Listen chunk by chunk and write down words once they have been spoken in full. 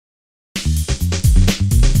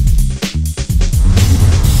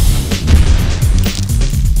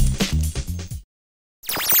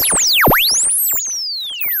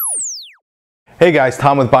Hey guys,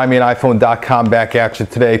 Tom with BuyMeAniPhone.com back at you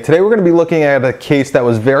today. Today we're going to be looking at a case that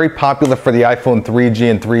was very popular for the iPhone 3G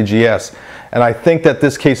and 3GS. And I think that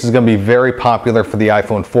this case is going to be very popular for the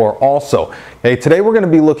iPhone 4 also. Okay, today we're going to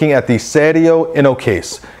be looking at the Seidio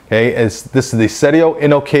Innocase. Okay, this is the Seidio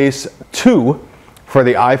Innocase II for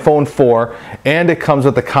the iPhone 4, and it comes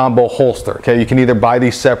with a combo holster. Okay, you can either buy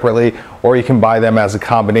these separately or you can buy them as a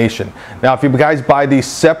combination. Now, if you guys buy these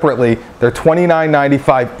separately, they're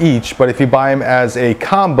 $29.95 each, but if you buy them as a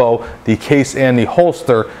combo, the case and the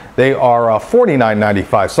holster, they are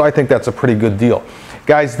 $49.95. So I think that's a pretty good deal.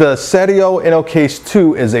 Guys, the Seidio Innocase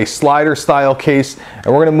II is a slider style case,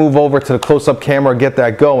 and we're gonna move over to the close-up camera, get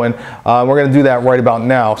that going. We're gonna do that right about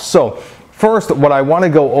now. So first, what I wanna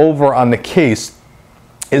go over on the case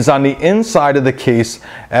is on the inside of the case.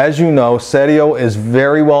 As you know, Seidio is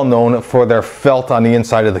very well known for their felt on the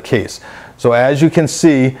inside of the case. So as you can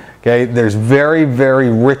see, okay, there's very, very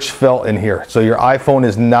rich felt in here. So your iPhone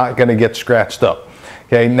is not gonna get scratched up.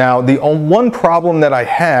 Okay, now the one problem that I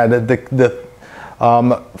had, the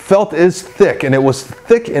felt is thick, and it was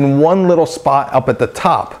thick in one little spot up at the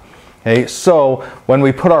top. Okay, so when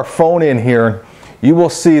we put our phone in here, you will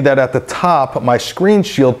see that at the top, my screen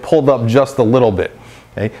shield pulled up just a little bit.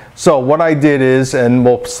 Okay, so what I did is, and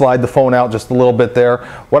we'll slide the phone out just a little bit there,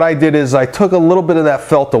 what I did is I took a little bit of that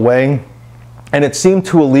felt away, and it seemed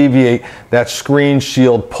to alleviate that screen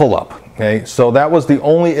shield pull-up. Okay, so that was the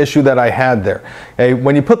only issue that I had there. Okay,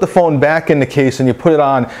 when you put the phone back in the case and you put it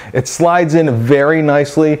on, it slides in very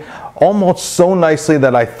nicely, almost so nicely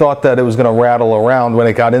that I thought that it was going to rattle around when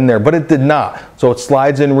it got in there, but it did not. So it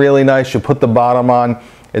slides in really nice. You put the bottom on,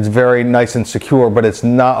 it's very nice and secure, but it's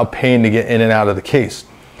not a pain to get in and out of the case.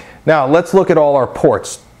 Now let's look at all our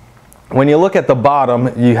ports. When you look at the bottom,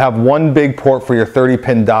 you have one big port for your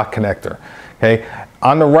 30-pin dock connector. Okay,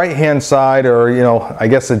 on the right-hand side, or I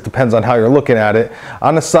guess it depends on how you're looking at it,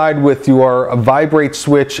 on the side with your vibrate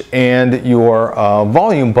switch and your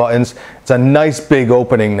volume buttons, it's a nice big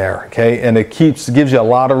opening there. Okay, and it gives you a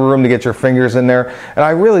lot of room to get your fingers in there. And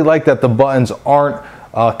I really like that the buttons aren't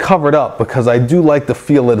covered up, because I do like the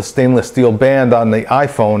feel of the stainless steel band on the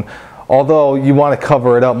iPhone, although you want to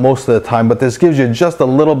cover it up most of the time, but this gives you just a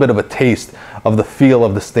little bit of a taste of the feel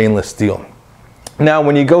of the stainless steel. Now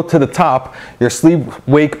when you go to the top, your sleep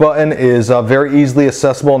wake button is very easily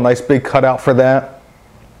accessible, nice big cutout for that.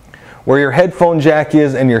 Where your headphone jack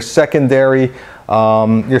is and your secondary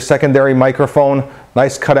microphone,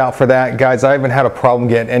 nice cutout for that. Guys, I haven't had a problem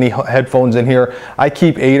getting any headphones in here. I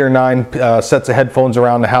keep 8 or 9 sets of headphones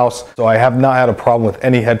around the house, so I have not had a problem with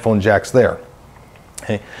any headphone jacks there.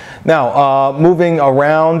 Okay. Now moving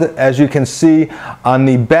around, as you can see on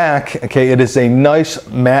the back, okay, it is a nice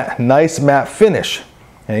matte finish.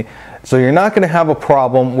 Okay. So you're not going to have a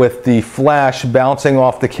problem with the flash bouncing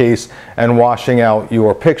off the case and washing out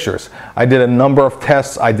your pictures. I did a number of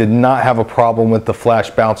tests. I did not have a problem with the flash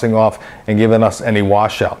bouncing off and giving us any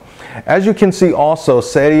washout. As you can see also,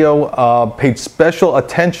 Seidio paid special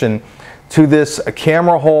attention to this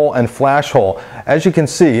camera hole and flash hole. As you can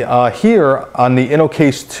see here on the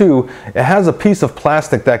Innocase 2, it has a piece of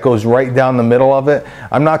plastic that goes right down the middle of it.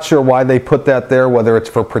 I'm not sure why they put that there, whether it's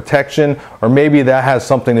for protection or maybe that has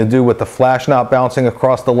something to do with the flash not bouncing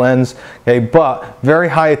across the lens. Okay, but very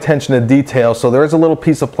high attention to detail. So there is a little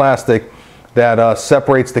piece of plastic that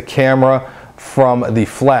separates the camera from the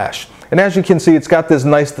flash. And as you can see, it's got this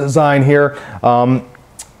nice design here.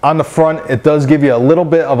 On the front, it does give you a little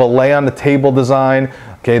bit of a lay on the table design.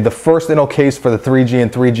 Okay, the first Innocase for the 3G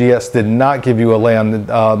and 3GS did not give you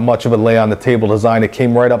a much of a lay on the table design. It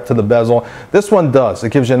came right up to the bezel. This one does.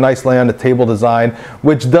 It gives you a nice lay on the table design,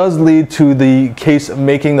 which does lead to the case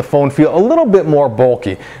making the phone feel a little bit more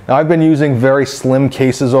bulky. Now, I've been using very slim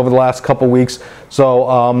cases over the last couple weeks,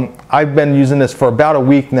 so I've been using this for about a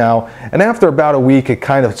week now, and after about a week, it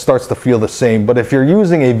kind of starts to feel the same. But if you're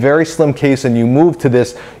using a very slim case and you move to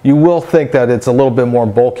this, you will think that it's a little bit more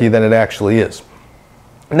bulky than it actually is.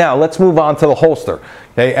 Now let's move on to the holster.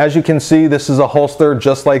 Okay, as you can see, this is a holster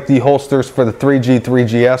just like the holsters for the 3G,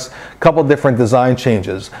 3GS. A couple different design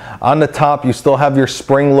changes. On the top, you still have your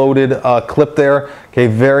spring-loaded clip there. Okay,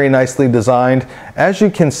 very nicely designed. As you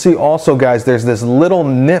can see also, guys, there's this little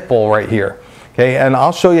nipple right here. Okay, and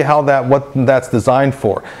I'll show you how what that's designed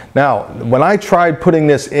for. Now, when I tried putting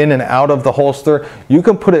this in and out of the holster, you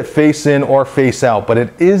can put it face in or face out, but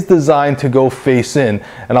it is designed to go face in,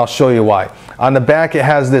 and I'll show you why. On the back, it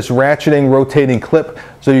has this ratcheting, rotating clip,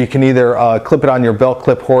 so you can either clip it on your belt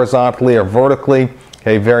clip horizontally or vertically.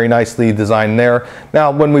 Okay, very nicely designed there. Now,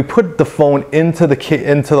 when we put the phone into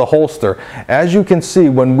the holster, as you can see,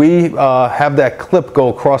 when we have that clip go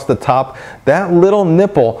across the top, that little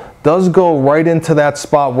nipple does go right into that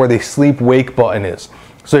spot where the sleep wake button is.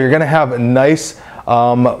 So you're going to have a nice,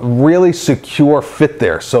 really secure fit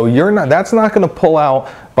there. So that's not going to pull out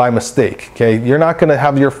by mistake. Okay, you're not going to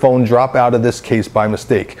have your phone drop out of this case by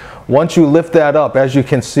mistake. Once you lift that up, as you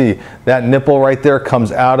can see, that nipple right there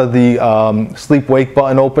comes out of the sleep wake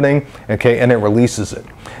button opening, okay, and it releases it.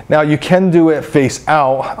 Now you can do it face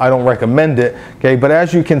out. I don't recommend it, okay, but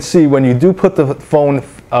as you can see, when you do put the phone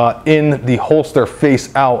in the holster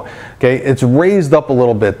face out, okay, it's raised up a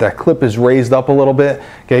little bit. That clip is raised up a little bit,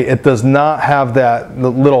 okay. It does not have that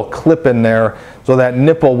little clip in there, so that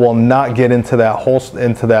nipple will not get into that holster,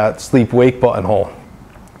 into that sleep wake button hole.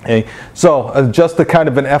 Okay, so just a kind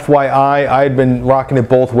of an FYI, I had been rocking it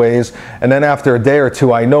both ways, and then after a day or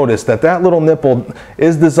two I noticed that that little nipple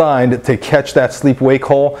is designed to catch that sleep wake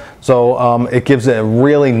hole, so it gives it a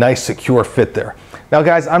really nice secure fit there. Now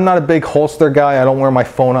guys, I'm not a big holster guy. I don't wear my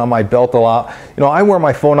phone on my belt a lot. You know, I wear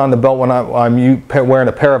my phone on the belt when I'm wearing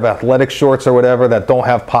a pair of athletic shorts or whatever that don't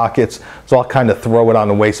have pockets, so I'll kind of throw it on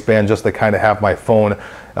the waistband just to kind of have my phone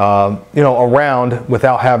you know, around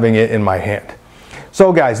without having it in my hand.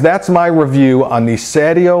 So guys, that's my review on the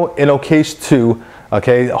Seidio Innocase II,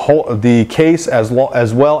 okay, the case as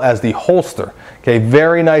well as the holster. Okay,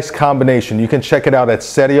 very nice combination. You can check it out at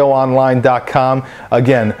seidioonline.com.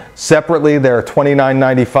 Again, separately they're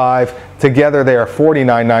 $29.95. Together they are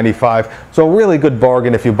 $49.95. So a really good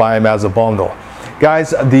bargain if you buy them as a bundle.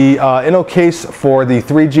 Guys, the Innocase for the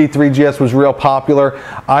 3G, 3GS was real popular.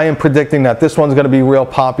 I am predicting that this one's going to be real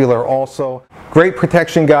popular also. Great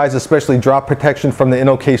protection, guys, especially drop protection from the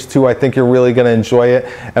Innocase 2. I think you're really going to enjoy it.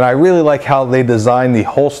 And I really like how they designed the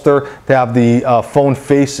holster to have the phone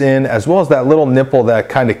face in, as well as that little nipple that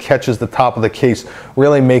kind of catches the top of the case.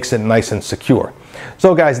 Really makes it nice and secure.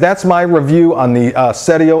 So guys, that's my review on the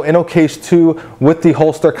Seidio Innocase 2 with the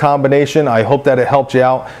holster combination. I hope that it helped you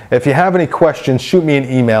out. If you have any questions, shoot me an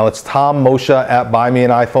email. It's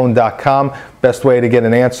tommosha@BuyMeAniPhone.com. Best way to get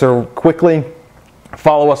an answer quickly.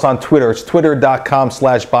 Follow us on Twitter. It's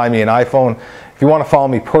twitter.com/BuyMeAnIPhone. If you want to follow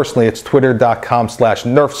me personally, it's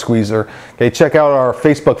twitter.com/NerfSqueezer. Okay, check out our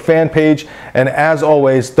Facebook fan page. And as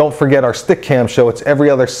always, don't forget our Stick Cam show. It's every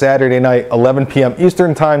other Saturday night, 11 p.m.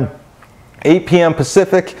 Eastern Time, 8 p.m.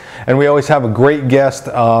 Pacific, and we always have a great guest,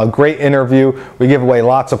 great interview. We give away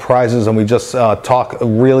lots of prizes, and we just talk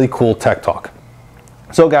really cool tech talk.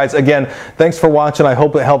 So guys, again, thanks for watching. I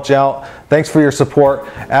hope it helped you out. Thanks for your support.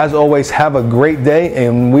 As always, have a great day,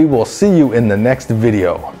 and we will see you in the next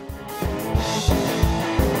video.